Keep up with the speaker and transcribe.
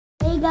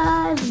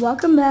guys,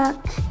 welcome back.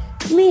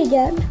 It's me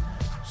again.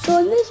 So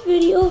in this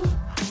video,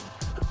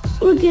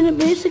 we're gonna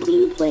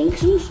basically be playing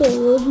some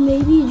solos,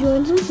 maybe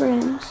join some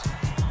friends.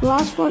 The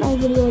last Fortnite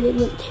video I did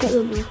went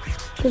terrible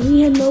because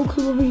we had no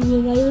clue what we were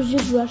doing. I was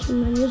just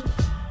rushing. I just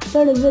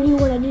started a video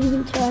when I didn't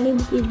even tell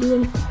anybody to do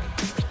anything.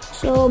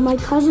 So my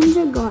cousins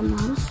are gone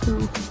now, so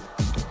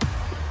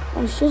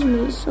that's just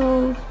me.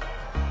 So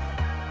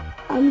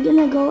I'm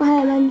gonna go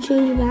ahead and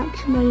change it back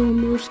to my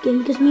normal skin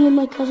because me and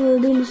my cousin are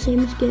doing the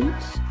same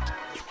skins.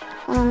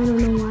 I don't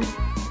know why,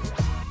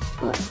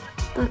 but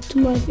back to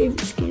my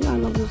favorite skin. I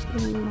love this skin. I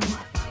don't know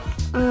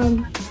why.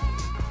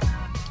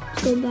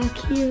 Let's go back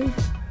here.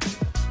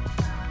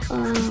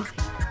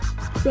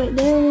 Right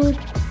there.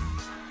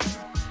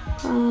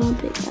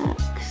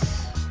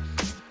 Pickaxe.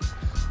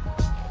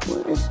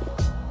 What is it?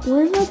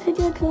 Where's my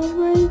pickaxe I was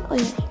wearing? Oh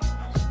yeah.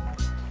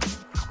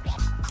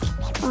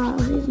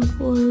 Season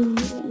 4.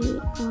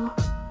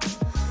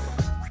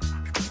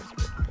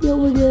 Yeah,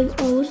 we're good.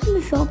 Oh, what's in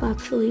the shop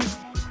actually?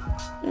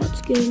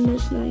 That's good.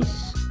 That's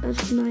nice.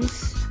 That's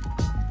nice.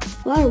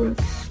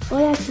 Fireworks. Oh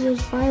yeah, because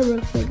there's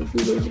fireworks like a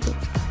few days ago.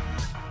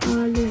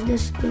 There's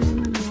this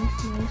skin.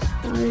 Nice.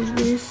 There's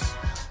this.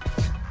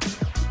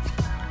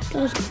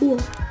 That's cool.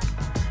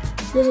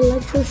 There's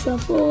electro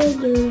shuffle.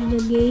 There's the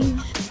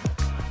gauge.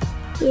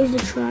 There's the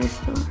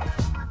tri-star.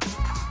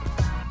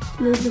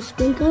 There's the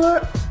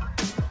sprinkler.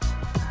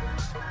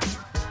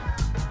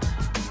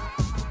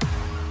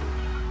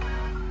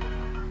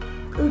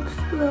 Oops,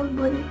 wrong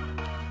button.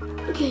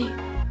 Okay.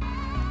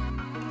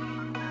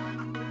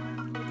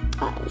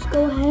 Let's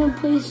go ahead and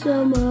play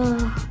some,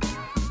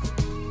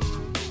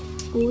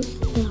 what's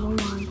this?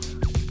 Hold on.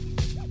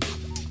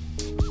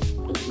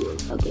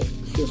 Okay,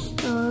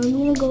 just, I'm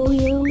gonna go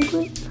here really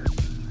quick.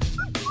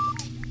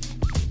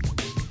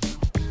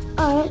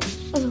 Alright,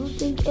 I don't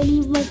think any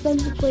of my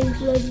friends are playing,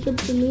 so that's good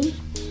for me.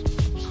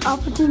 It's an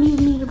opportunity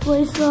for me to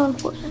play some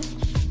Fortnite.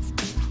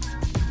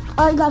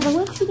 Alright guys, I'm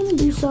actually gonna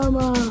do some,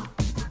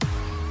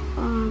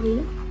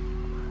 arena.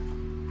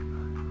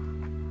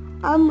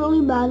 I'm really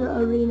bad at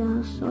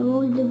arena, so I'm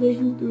only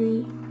Division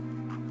 3.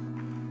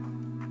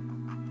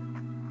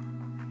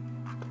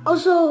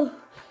 Also,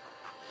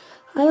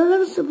 I don't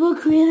have a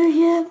support creator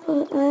yet,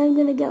 but I'm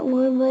gonna get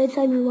one by the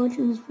time you're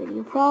watching this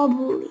video,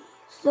 probably.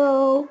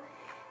 So,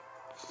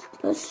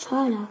 let's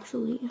try it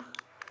actually.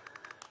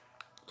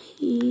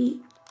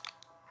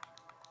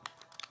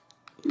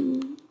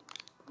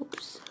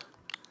 Oops.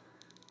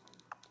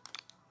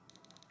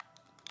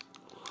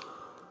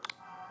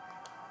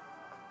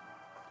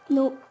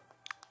 Nope.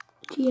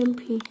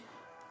 TMP.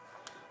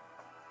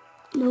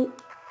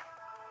 Nope.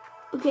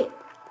 Okay.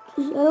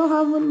 I don't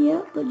have one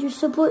yet, but just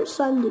support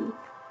Sunday.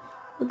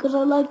 Because I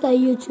like that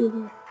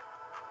YouTuber.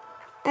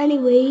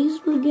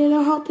 Anyways, we're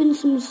gonna hop in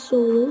some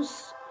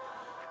solos.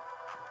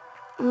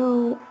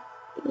 Oh,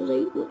 there's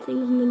like what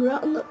things in the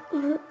ground that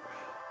hurt.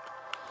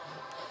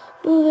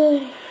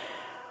 Okay.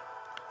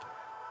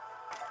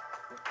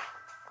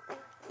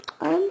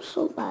 I'm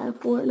so bad at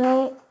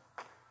Fortnite.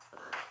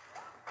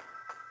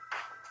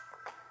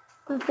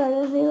 My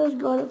friend is name is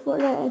God at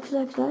Fortnite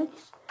XXX,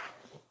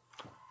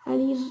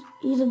 and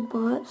he's a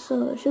bot,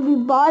 so it should be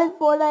bot at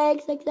Fortnite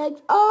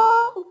XXX.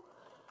 Oh,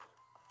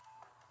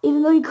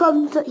 even though he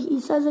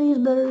says that he's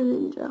better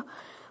than Ninja,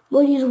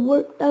 but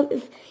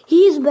if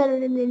he's better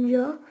than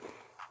Ninja,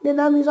 then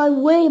that means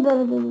I'm way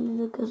better than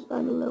Ninja because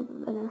I'm a little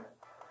bit better.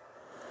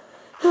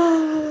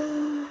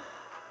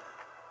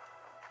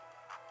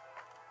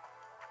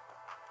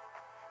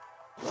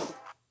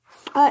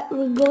 Alright,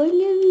 we're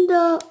going in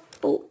the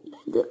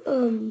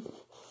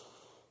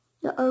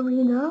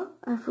arena.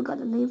 I forgot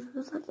the name for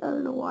this. I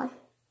don't know why.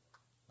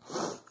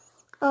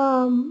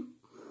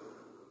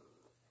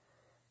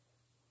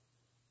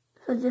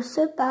 So just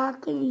sit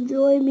back and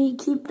enjoy me.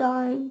 Keep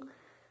dying.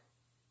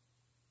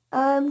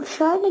 I'm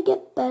trying to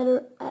get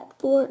better at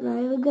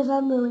Fortnite because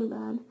I'm really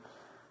bad.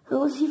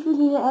 So let's see if we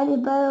can get any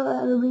better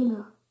at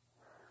arena.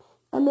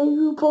 And maybe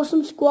we'll post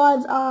some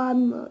squads.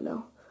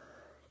 No.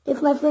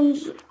 If my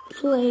friends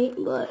play,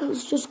 but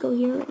let's just go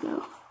here right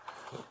now.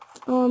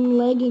 I'm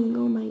lagging,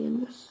 oh my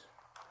goodness.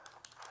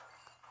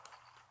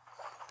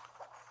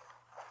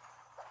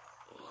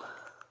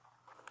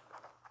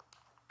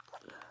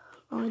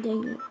 Oh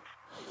dang it.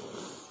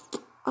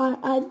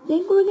 I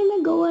think we're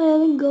gonna go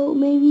ahead and go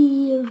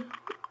maybe a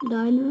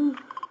diner.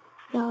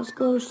 Yeah, let's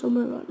go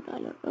somewhere around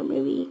diner. Or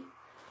maybe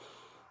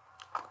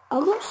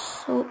I'll go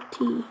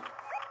salty.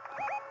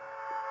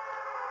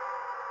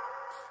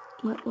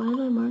 Why did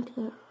I mark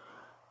that?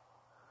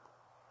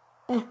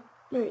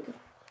 There you go.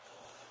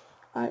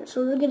 Alright,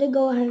 so we're gonna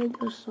go ahead and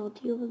go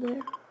salty over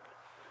there.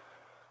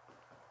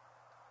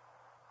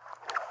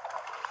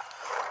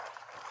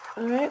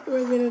 Alright,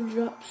 we're gonna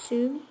drop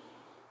soon.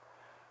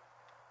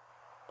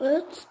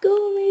 Let's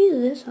go maybe to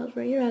this house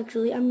right here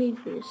actually. I'm made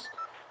for this.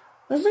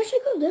 Let's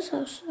actually go to this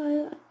house.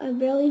 I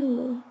barely even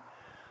know.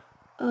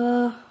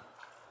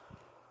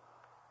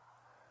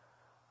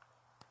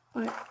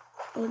 Alright.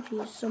 Oh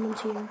jeez,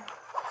 someone's here.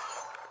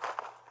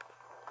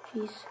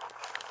 Jeez.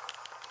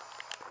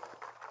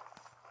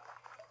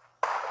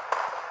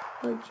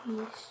 Oh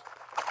jeez.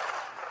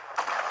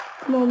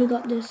 Come on, we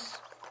got this.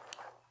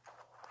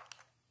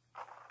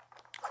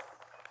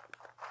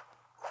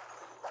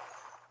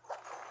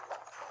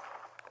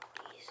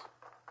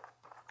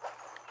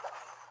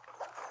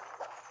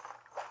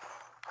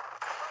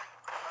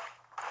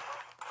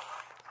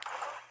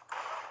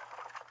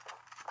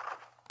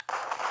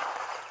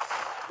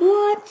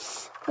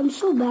 What? I'm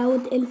so bad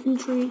with the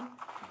infantry.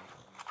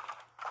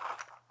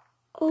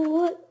 Oh,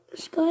 what?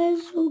 This guy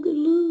has so good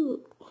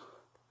loot.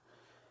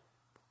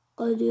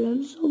 Oh, dude,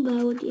 I'm so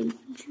bad with the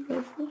infantry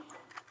rifle.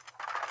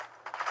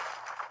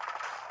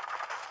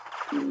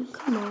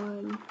 Come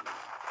on.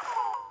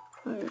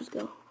 Alright, let's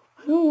go.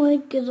 I don't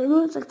like it.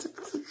 Everyone's like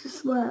such a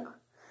sweat.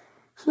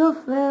 It's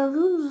not fair.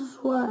 Everyone's a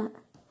sweat.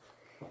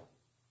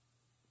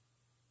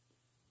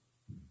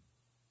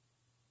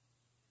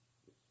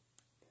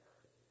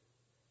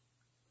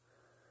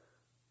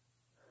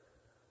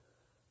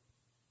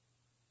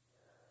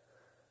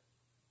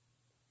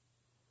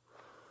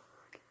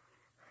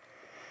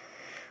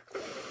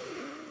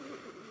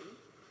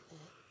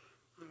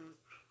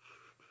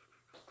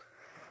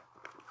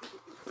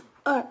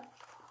 Alright,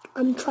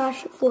 I'm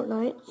trash at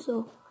Fortnite,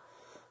 so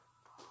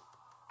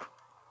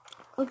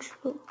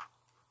actually,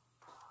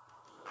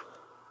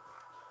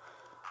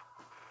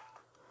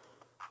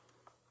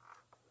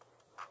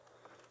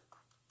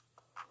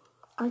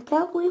 I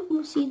can't believe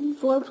I'm season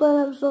 4 playing.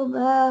 I'm so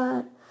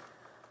bad.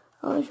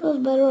 I wish I was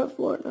better at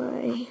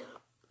Fortnite.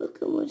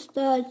 Look at my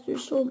stats, they're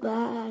so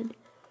bad.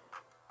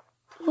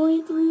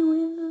 Only 3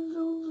 wins in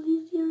so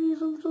many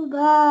series, I'm so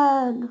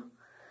bad.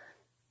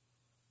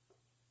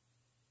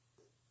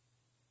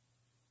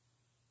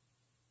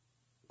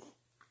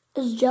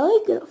 Is Jelly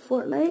good at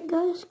Fortnite,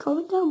 guys?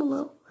 Comment down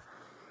below.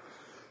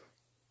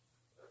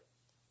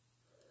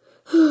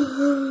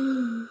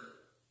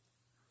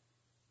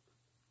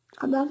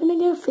 I'm not gonna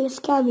get a face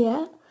cam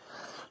yet,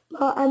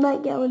 but I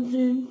might get one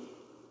soon.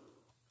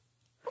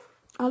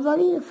 I've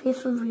already did a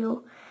face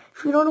reveal.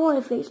 If you don't know what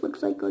a face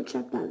looks like, go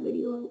check that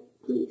video out,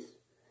 please.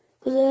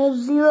 Because it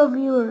has 0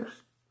 viewers.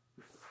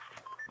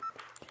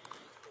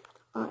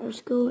 Alright,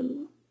 let's go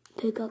and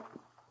pick up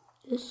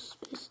this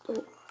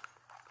pistol.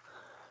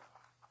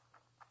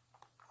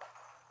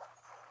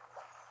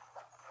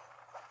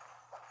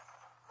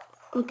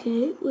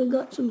 Okay, we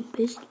got some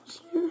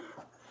pistols here.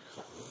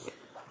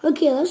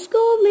 Okay, let's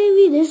go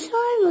maybe this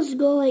time. Let's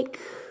go like,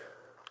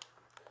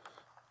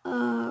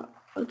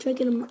 I'll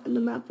check in the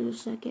map in a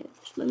second.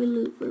 Just let me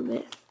loot for a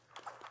bit.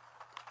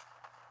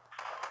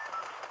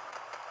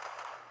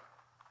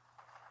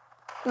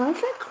 I'll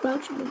try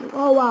crouching.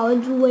 Oh wow,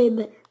 it's way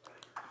better.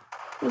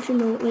 Actually,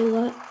 no, wait,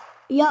 what?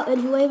 Yeah,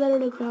 it's way better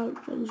to crouch,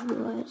 I just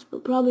realized,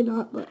 but probably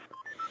not, but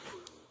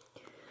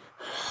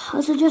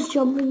I suggest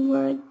jumping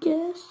more, I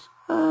guess.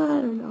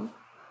 I don't know.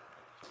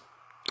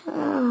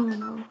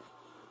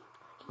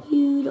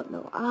 You don't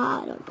know.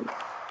 I don't know.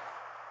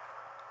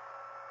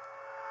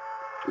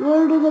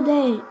 Word of the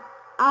day.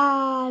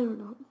 I don't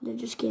know. They're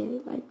just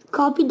kidding. I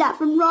copied that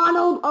from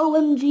Ronald.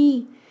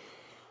 OMG.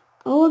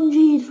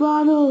 OMG, it's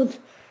Ronald.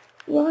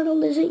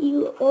 Ronald, is it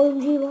you?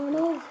 OMG,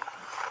 Ronald.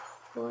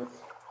 What?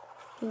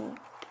 Yeah.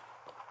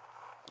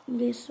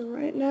 Okay, so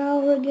right now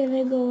we're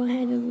gonna go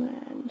ahead and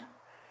land.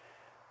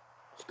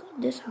 Let's go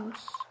to this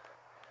house.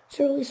 It's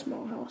a really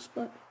small house,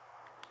 but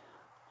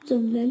there's a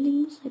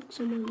vending like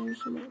somewhere there,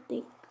 somewhere I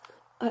think.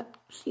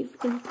 See if we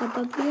can pop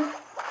up here.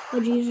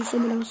 Oh geez, there's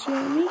someone else here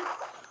on me.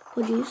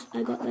 Oh geez,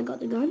 I got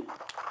the gun.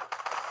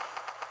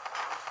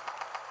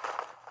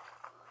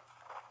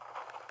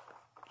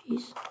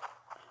 Jeez.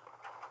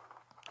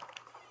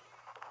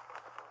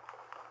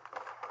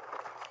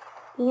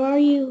 Where are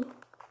you?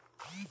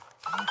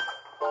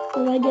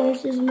 Oh my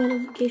goodness, there's a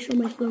notification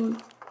on my phone.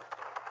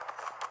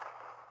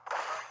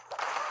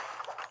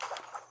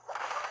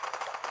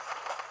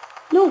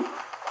 No!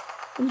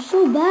 I'm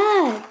so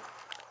bad!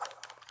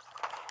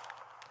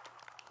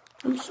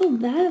 I'm so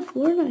bad at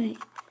Fortnite.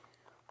 Oh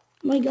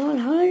my god,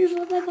 how did I just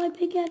let that guy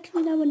pickaxe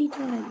me that many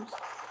times?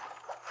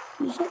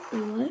 Wait,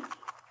 what?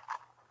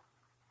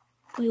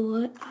 Wait,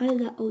 what? How did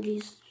that? Oh,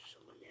 geez. There's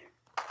someone there.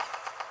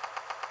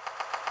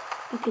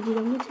 Okay, dude,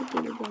 I'm gonna take the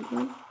other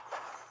one.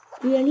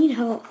 Dude, I need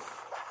health.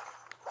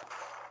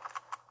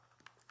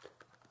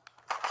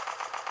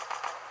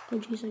 Oh,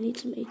 geez, I need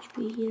some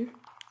HP here.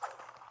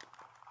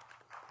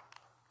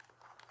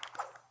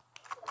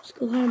 Let's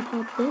go ahead and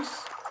pop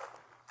this.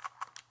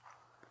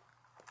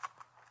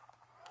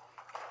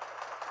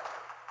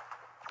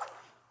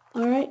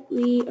 Alright,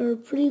 we are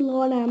pretty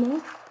low on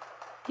ammo.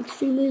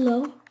 Extremely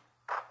low.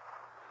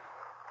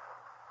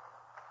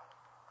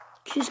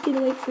 Just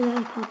gonna wait for that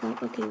to pop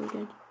up. Okay, we're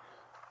good.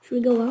 Should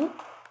we go out?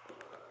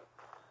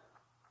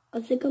 I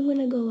think I'm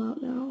gonna go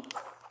out now.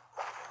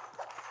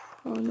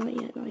 Oh, not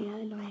yet, not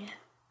yet, not yet.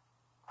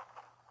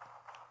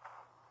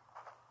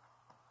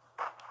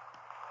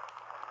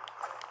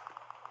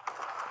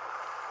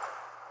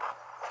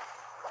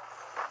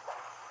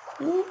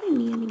 I don't really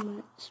need any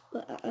mats,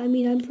 but I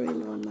mean, I'm pretty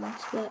low on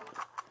mats, but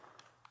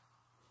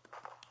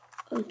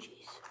oh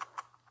jeez.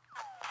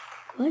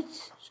 What?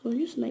 Someone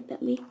just sniped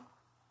at me.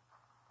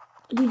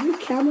 Dude, you're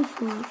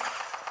camouflage.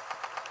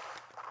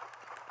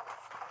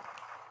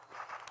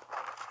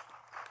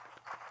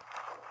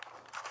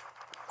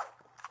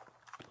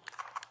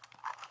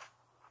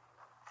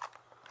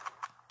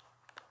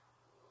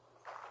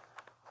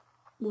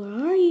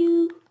 Where are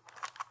you?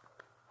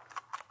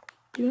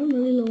 Dude, I'm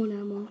really low on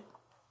ammo.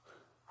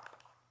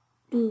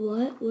 Dude,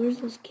 what? Where's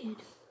this kid?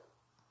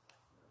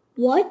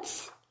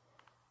 What?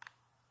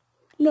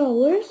 No,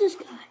 where's this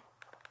guy?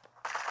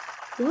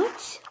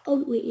 What?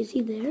 Oh, wait, is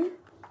he there?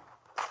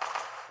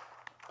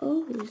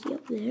 Oh, is he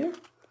up there?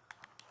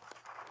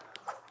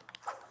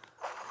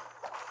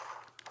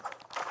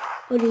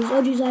 Oh,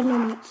 geez, I have no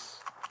mats.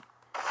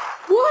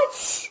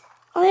 What?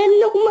 I had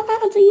no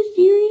mats, are you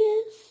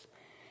serious?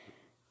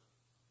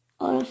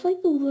 Oh, that's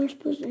like the worst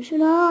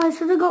position. Ah, I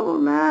should have got more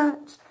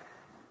mats.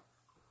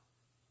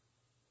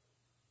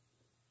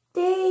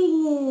 Dang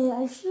it,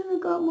 I should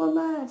have got more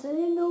mats. I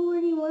didn't know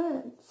where he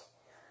went.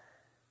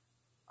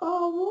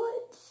 Oh,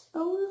 what?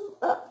 I was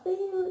up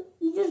there.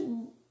 He just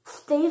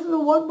stays in the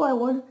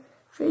 1x1,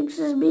 drinks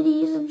his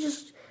minis, and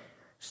just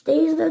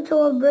stays there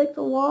till I break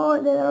the wall,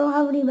 and then I don't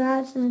have any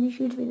mats, and then he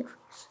shoots me in the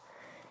face.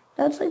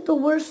 That's like the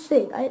worst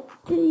thing. I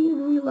didn't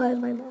even realize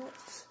my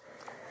mats.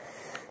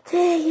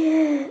 Dang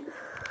it.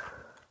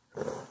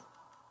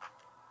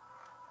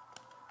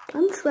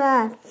 I'm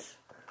trash.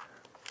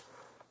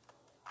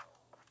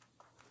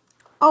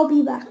 I'll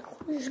be back.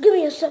 Just give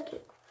me a second.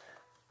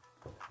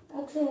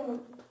 Actually,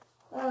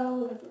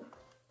 whatever.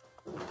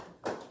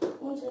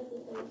 One second.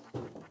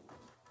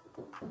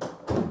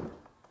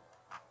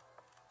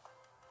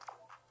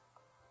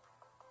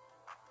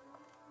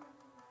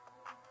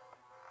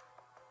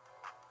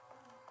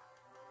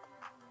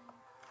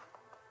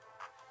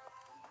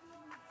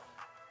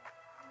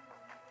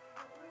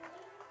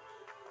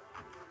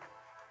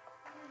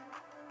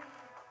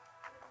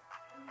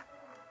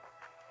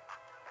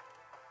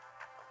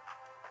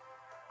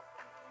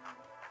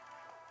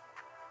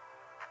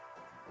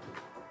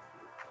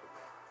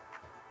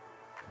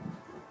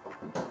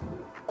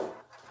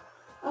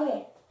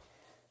 Okay,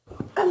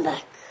 I'm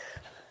back.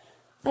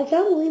 I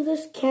can't believe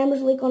this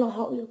camera's like on a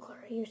Hot Wheel car.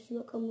 Here, see,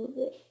 look, I'll move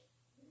it.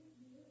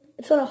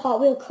 It's on a Hot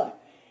Wheel car.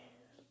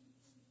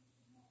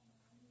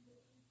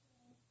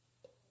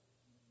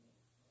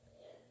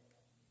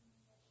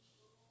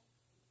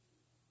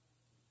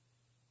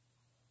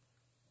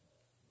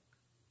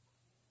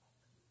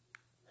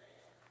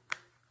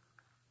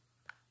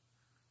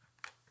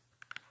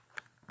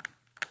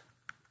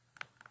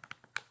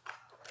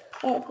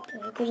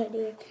 Of course I do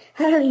it.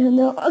 I don't even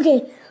know.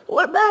 Okay,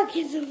 we're back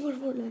into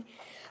Fortnite.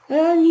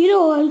 And you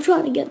know, I'm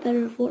trying to get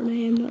better at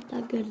Fortnite. I'm not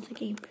that good at the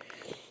game.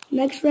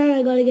 Next round,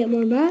 I gotta get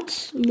more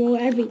mats, more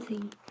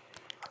everything.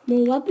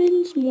 More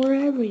weapons, more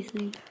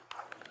everything.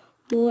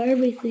 More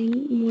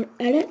everything, more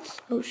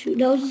edits. Oh shoot,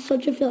 that was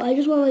such a fail. I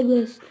just went like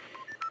this.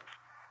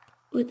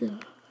 What the?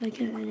 I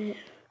can't edit.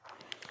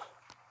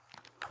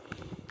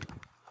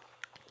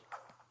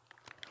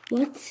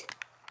 What?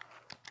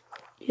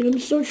 Dude, I'm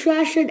so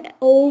trash at.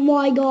 Oh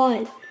my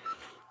god.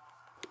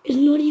 It's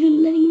not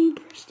even letting me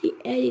press the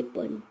edit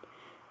button.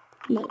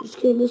 I'm not just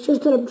kidding. It's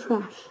just that I'm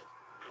trash.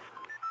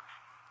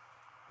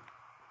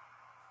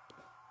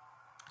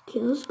 Okay,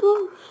 let's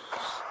go.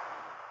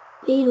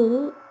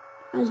 Fatal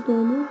as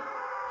normal.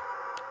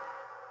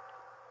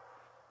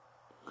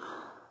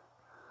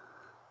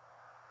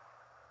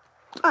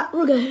 Alright,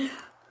 we're good.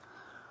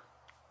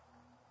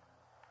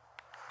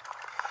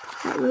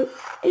 Alright, we're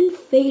in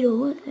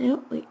fatal.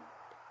 Oh, wait.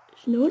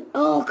 There's no one.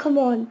 Oh, come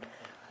on.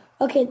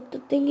 Okay, the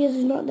thing is,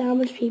 there's not that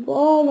much people.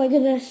 Oh my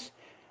goodness.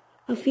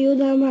 A few of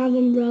them have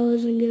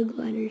umbrellas and good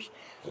gliders.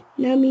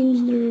 That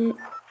means they're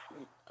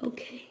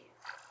okay.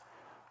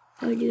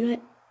 Oh, dude,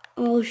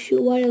 oh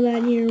shoot, why did I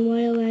land here? Why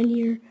did I land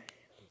here?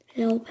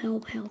 Help,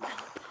 help, help,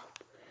 help, help.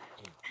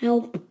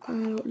 Help, I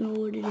don't know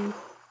what to do.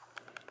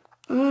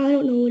 I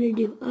don't know what to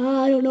do.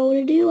 I don't know what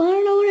to do. I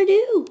don't know what to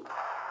do.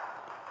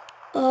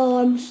 Oh,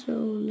 I'm so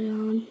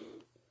down.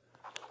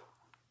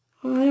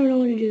 I don't know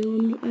what to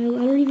do. I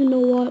don't even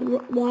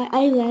know why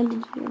I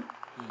landed here.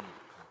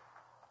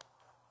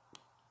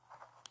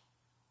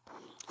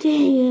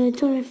 Dang it, I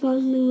thought I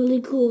found something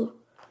really cool.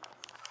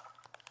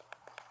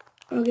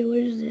 Okay, what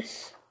is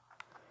this?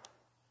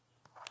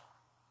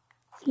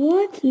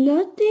 What?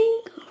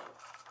 Nothing?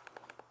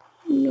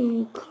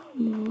 No,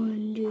 come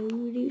on, dude.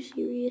 Are you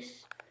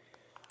serious?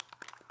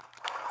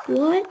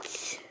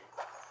 What?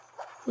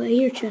 Wait,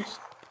 your chest.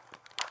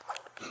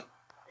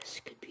 This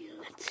could be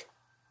it.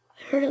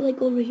 I heard it like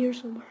over here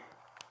somewhere.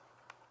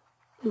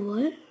 Wait,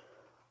 what?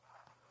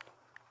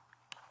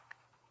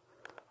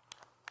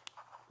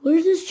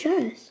 Where's this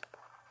chest?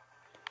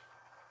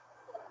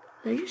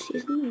 Did I just see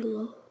something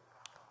glow?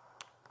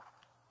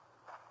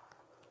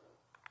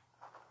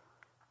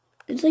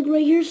 It's like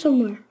right here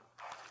somewhere.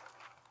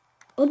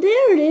 Oh,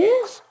 there it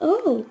is.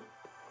 Oh,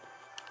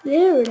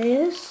 there it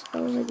is.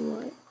 I was like,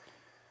 what?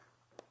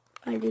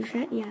 I do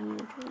that? Yeah, I'm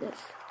gonna do this.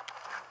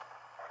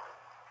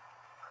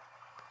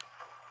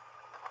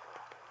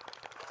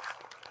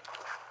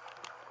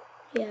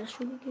 Yeah,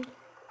 should be good.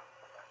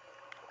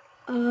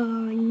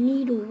 I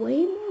need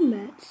way more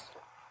mats.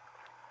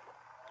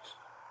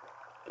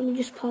 Let me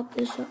just pop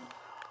this up.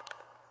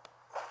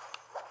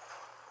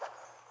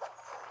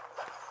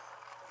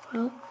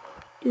 Well,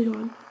 dude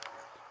on.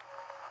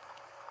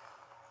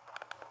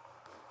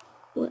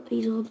 What?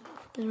 He's all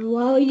there.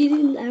 Wow, he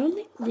didn't. I don't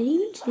think. Did he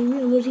even see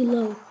me, or was he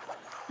low?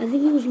 I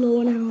think he was low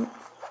on health.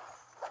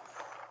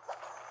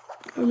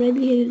 Or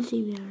maybe he didn't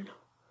see me. I don't know.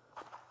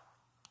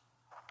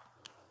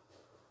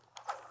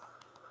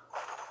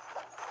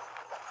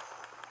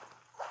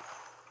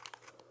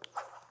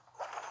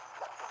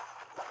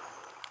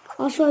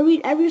 Also, I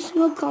read every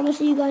single comment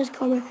that you guys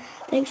comment.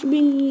 Thanks for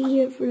being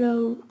here for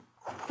the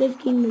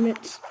 15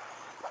 minutes.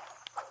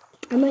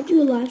 I might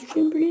do a live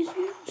stream pretty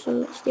soon,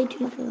 so stay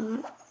tuned for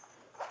that.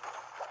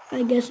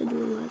 I guess I'll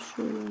do a live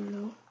stream, I don't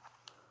know.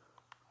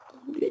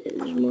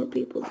 There's more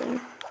people there.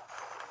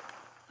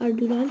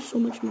 Dude, I have so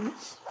much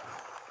mess.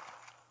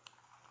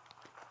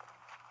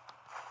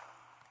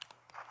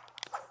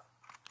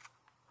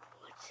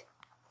 What?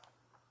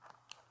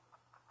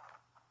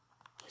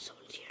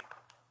 Someone's here.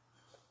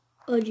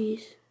 Oh,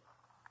 jeez.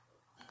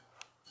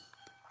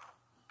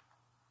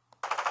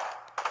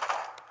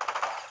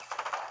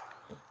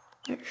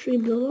 Alright, should we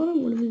build on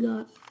him? What have we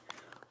got?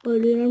 Oh,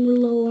 dude, I'm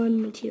low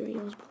on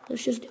materials.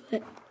 Let's just do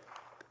it.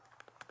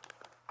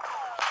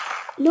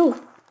 No!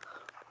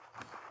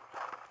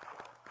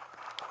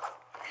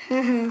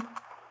 Haha.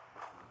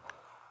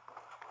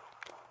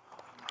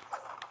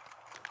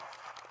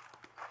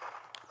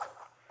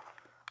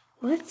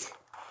 What?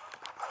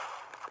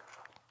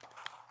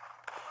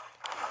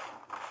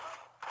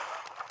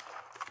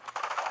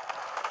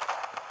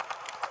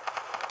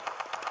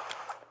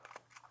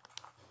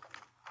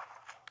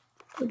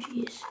 Oh,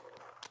 jeez.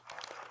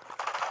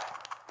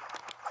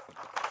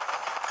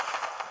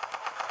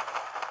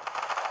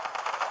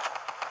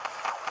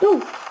 No!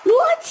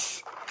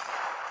 What?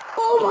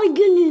 Oh my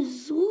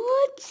goodness!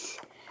 What?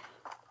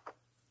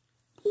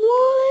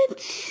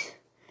 What?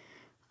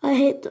 I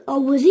hit.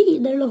 Oh, was he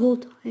there the whole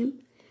time?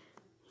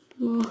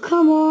 Oh,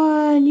 come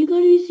on! You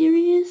gotta be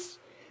serious.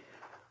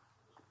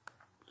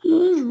 No,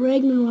 this is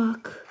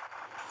Ragnarok.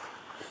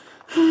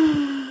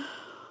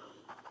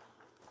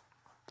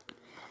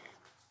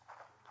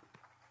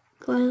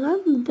 Guys,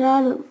 I'm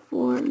bad at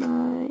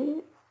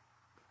Fortnite.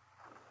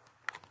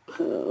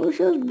 I wish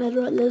I was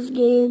better at this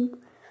game.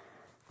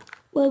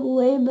 Like,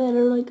 way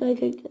better. Like, I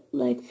could get,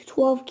 like,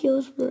 12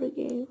 kills per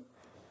game.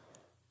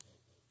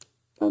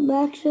 My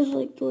max is,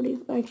 like,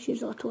 20. Actually,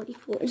 it's not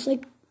 24. It's,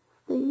 like,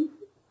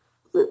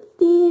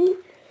 15,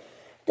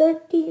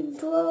 13,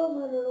 12. I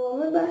don't know.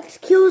 My max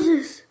kills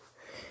is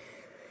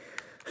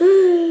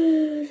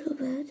so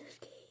bad, this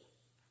game.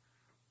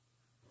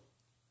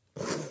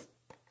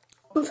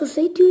 Also,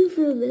 stay tuned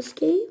for this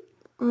game,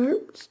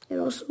 ARMS, and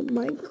also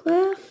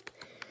Minecraft.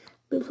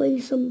 We're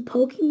playing some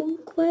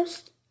Pokemon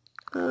Quest.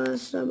 Oh,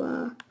 shit,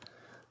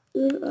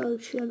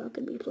 I'm not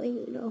gonna be playing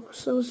it,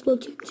 some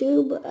Splatoon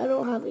 2, but I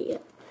don't have it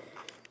yet.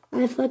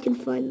 If I can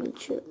find the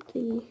chip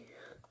thingy.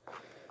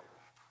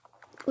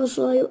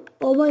 Also,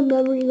 all my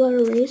memory got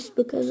erased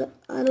because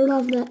I don't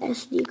have that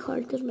SD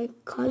card because my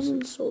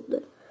cousin stole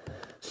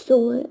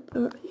it,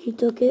 or he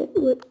took it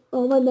with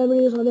all my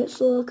memories on it,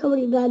 so I'll come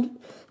really bad.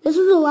 This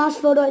was the last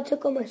photo I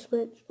took on my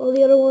Switch. All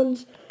the other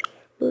ones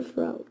were they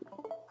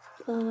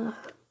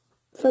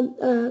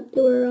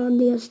were on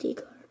the SD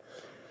card.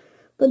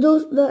 But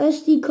the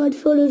SD card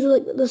photos are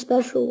like the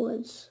special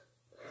ones.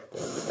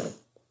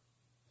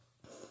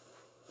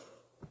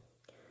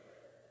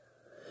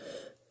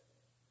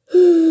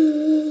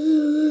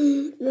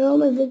 Now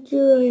my victory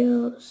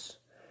royales.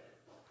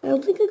 I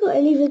don't think I got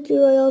any victory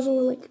royales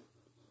on like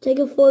take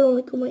a photo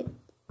like on my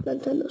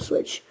Nintendo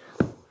Switch.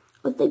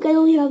 I think I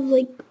only have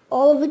like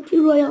all the victory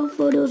royale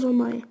photos on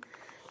my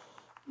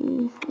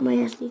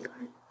SD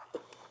card.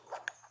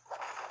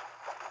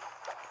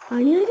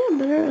 I need to get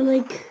better at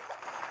like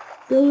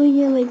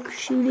building and like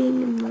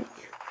shooting and like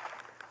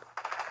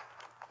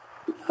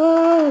I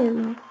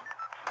don't know.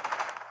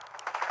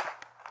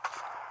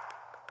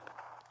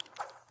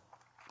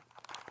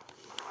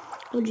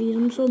 Oh geez,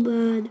 I'm so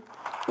bad.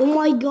 Oh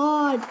my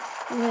god.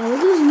 Yeah, look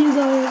at this new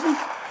guy. It's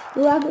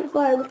like rapid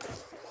fire.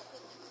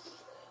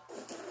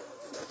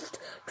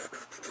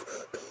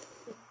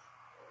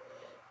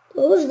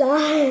 What was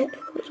that?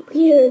 It was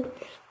weird.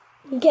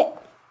 Okay.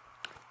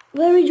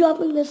 Where are we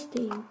dropping this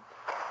team?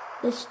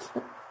 I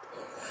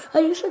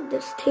just said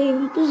this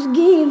team. This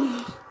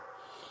game.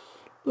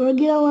 We're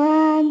gonna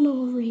land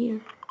over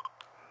here.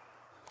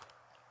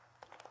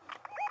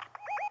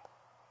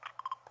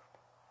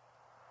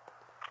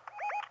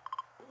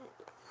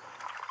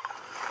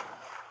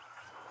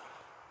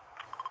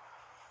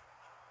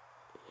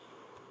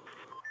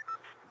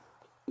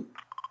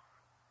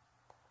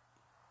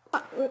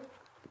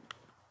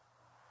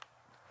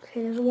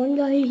 Okay, there's one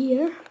guy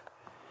here.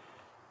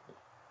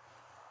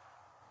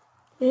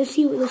 Let's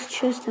see what this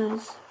chest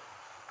has.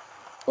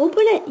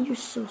 Open it, you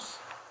sus.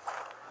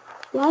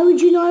 Why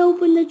would you not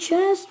open the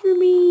chest for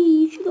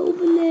me? You should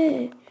open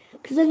it.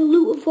 Because then the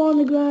loot will fall on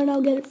the ground and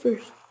I'll get it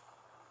first.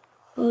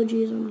 Oh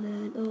jeez, I'm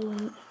dead. Oh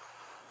what?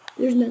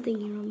 There's nothing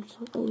here. I'm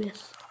so. Oh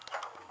yes.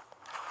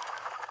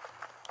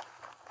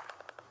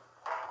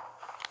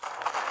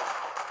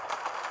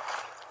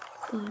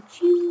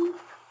 Got you.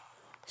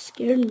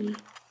 Scared me.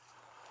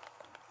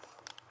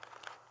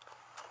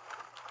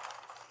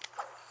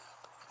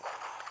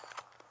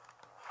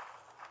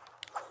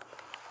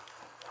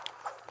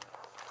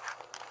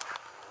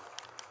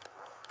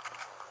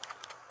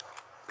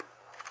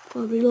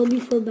 I'll reload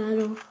before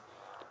battle.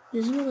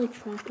 This is what like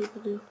trash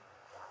people do.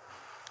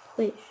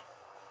 Wait.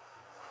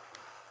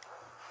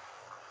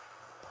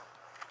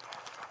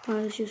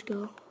 Alright, let's just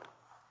go.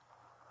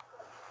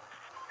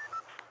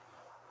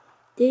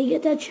 Did he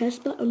get that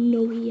chest? But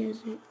no, he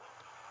hasn't.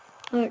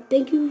 Alright,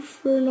 thank you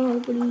for not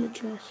opening the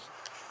chest.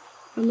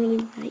 I'm really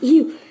mad at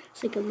you.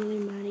 It's like I'm really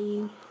mad at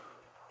you.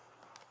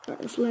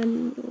 Alright, let's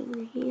land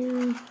over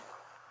here.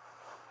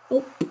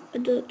 Oh, I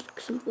did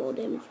some fall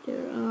damage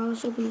there.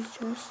 Let's open this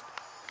chest.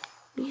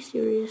 Are you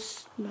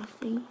serious?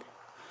 Nothing.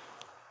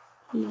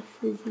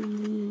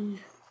 Nothing.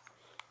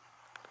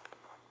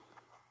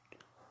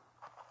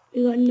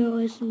 We got no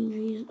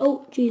SMGs.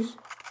 Oh, jeez.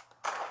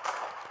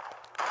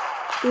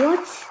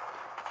 What?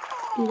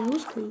 Dude, that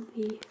was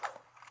creepy.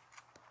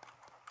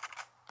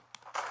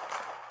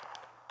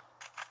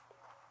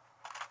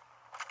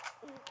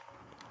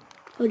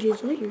 Oh,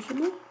 jeez, I hear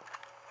someone.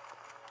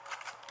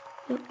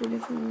 Yep, they're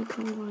definitely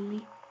coming on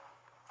me.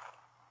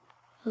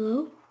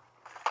 Hello?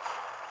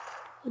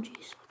 Oh,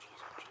 jeez, oh,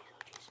 jeez, oh, jeez,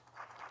 oh, jeez.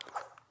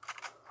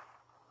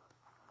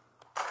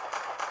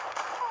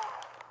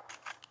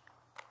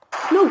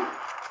 No!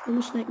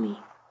 Almost sniped me.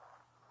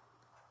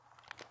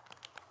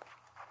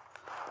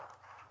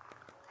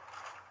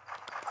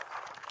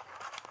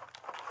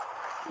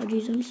 Oh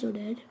jeez, I'm so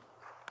dead.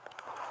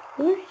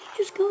 Where did you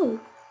just go?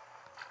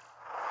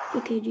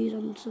 Okay, jeez,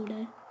 I'm so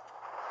dead.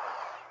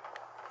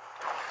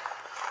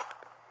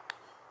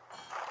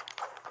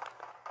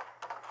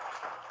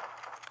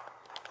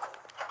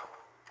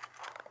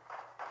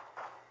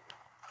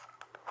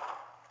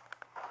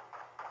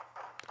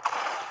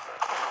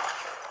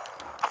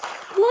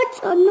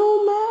 What?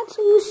 No mats?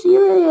 Are you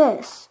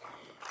serious?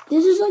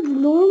 This is like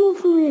normal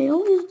for me. I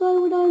always die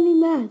without any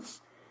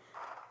mats.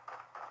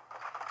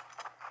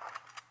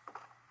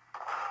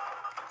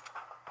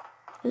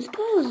 This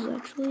guy is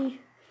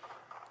actually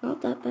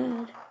not that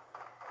bad.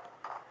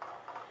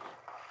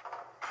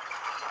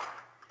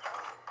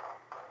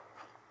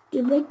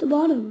 You break the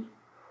bottom.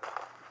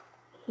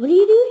 What are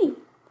you doing?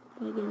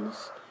 Oh my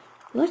goodness.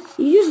 What?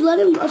 You just let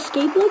him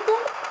escape like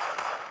that?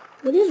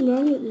 What is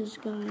wrong with this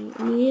guy?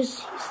 I mean,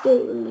 he's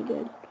still really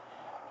good.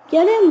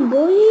 Get him,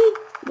 boy!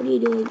 What are you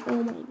doing?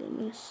 Oh my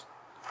goodness.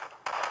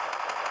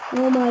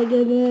 Oh my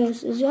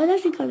goodness. This guy's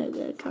actually kind of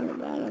good, kind of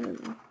bad. I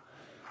don't know.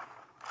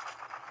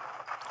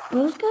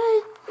 Well, this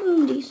guy's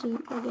doing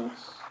decent, I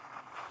guess.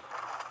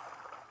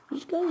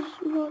 This guy's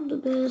not the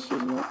best.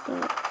 He's not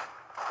that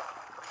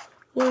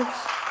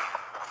worse.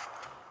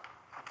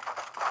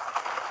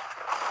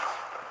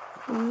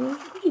 Oh,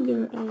 he's pretty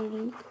good at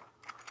editing.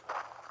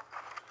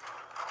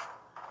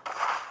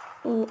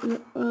 Oh, no,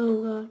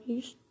 oh god.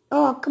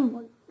 Oh, come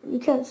on. You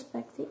can't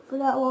spectate for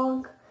that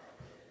long.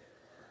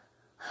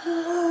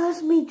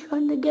 That's me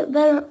trying to get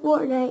better at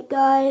Fortnite,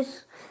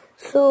 guys.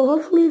 So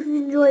hopefully if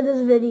you enjoyed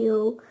this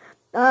video,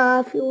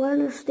 if you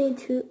want to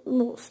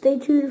stay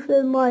tuned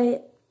for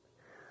my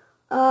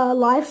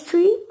live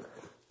stream.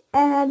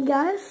 And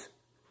guys,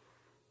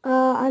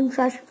 I'm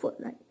trash at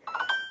Fortnite.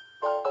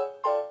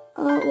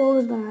 What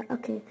was that?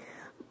 Okay.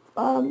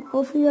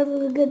 Hopefully you have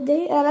a good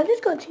day. And I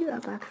just got teared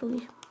up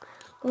actually.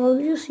 Well,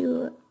 we just see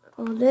what.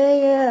 Oh,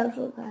 dang it, I'm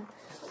so bad.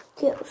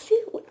 Okay, let's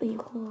see what you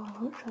hold on.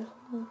 I'll try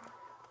something.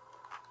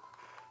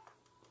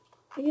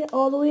 I get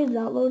all the way to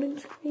that loading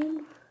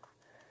screen.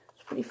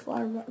 It's pretty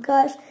far, but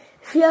guys,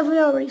 if you haven't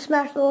already,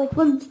 smash the like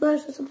button,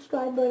 smash the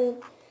subscribe button,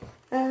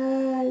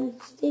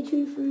 and stay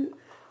tuned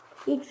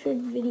for future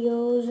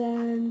videos.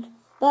 And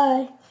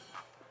bye.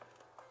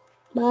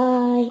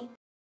 Bye.